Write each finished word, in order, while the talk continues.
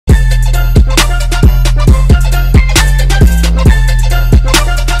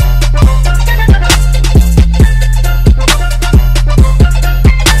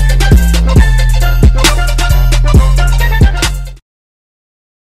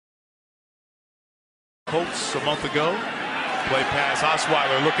Colts a month ago. Play pass,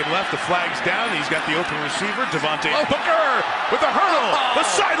 Osweiler looking left, the flag's down, he's got the open receiver, Devontae Booker with the hurdle, the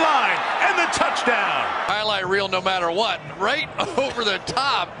sideline, and the touchdown. Highlight reel no matter what, right over the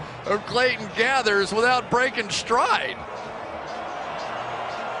top of Clayton Gathers without breaking stride.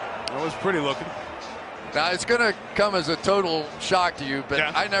 That was pretty looking. Now it's going to come as a total shock to you, but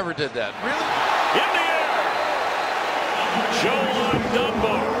yeah. I never did that. Really? In the air! Joe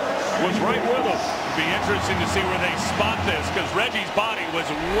Dunbar was right with him. It'll be interesting to see where they spot this because Reggie's body was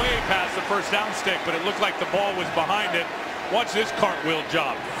way past the first down stick, but it looked like the ball was behind it. Watch this cartwheel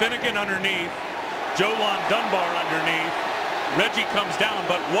job. Finnegan underneath, Jolon Dunbar underneath. Reggie comes down,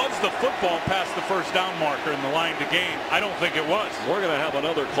 but was the football past the first down marker in the line to gain? I don't think it was. We're going to have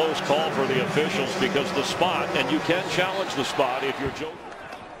another close call for the officials because the spot, and you can challenge the spot if you're Joe.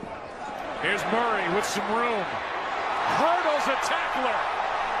 Here's Murray with some room. Hurdles a tackler.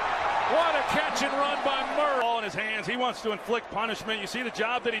 What a catch and run by Murray. Ball in his hands. He wants to inflict punishment. You see the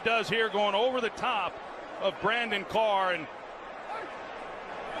job that he does here going over the top of Brandon Carr, and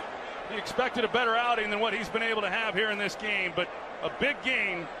he expected a better outing than what he's been able to have here in this game, but a big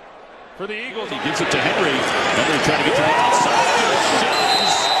game for the Eagles. He gives it to Henry. Henry trying to get to the outside.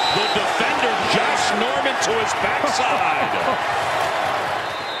 Sends the defender Josh Norman to his backside.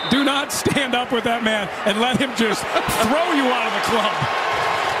 Do not stand up with that man and let him just throw you out of the club.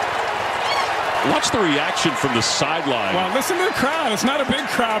 Watch the reaction from the sideline. Well, listen to the crowd. It's not a big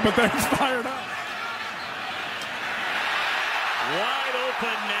crowd, but they're fired up. Wide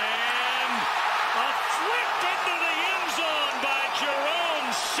open man. A flick into the end zone by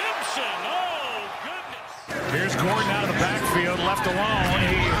Jerome Simpson. Oh, goodness. Here's Gordon out of the backfield, left alone.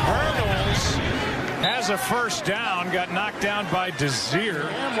 He hurdles, has a first down, got knocked down by Desir.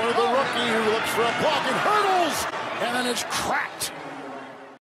 And one of the rookie who looks for a block and hurdles, and then it's cracked.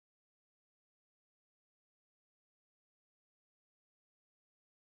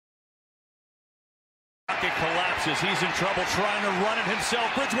 Collapses. He's in trouble trying to run it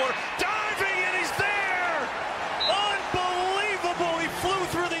himself. Bridgewater.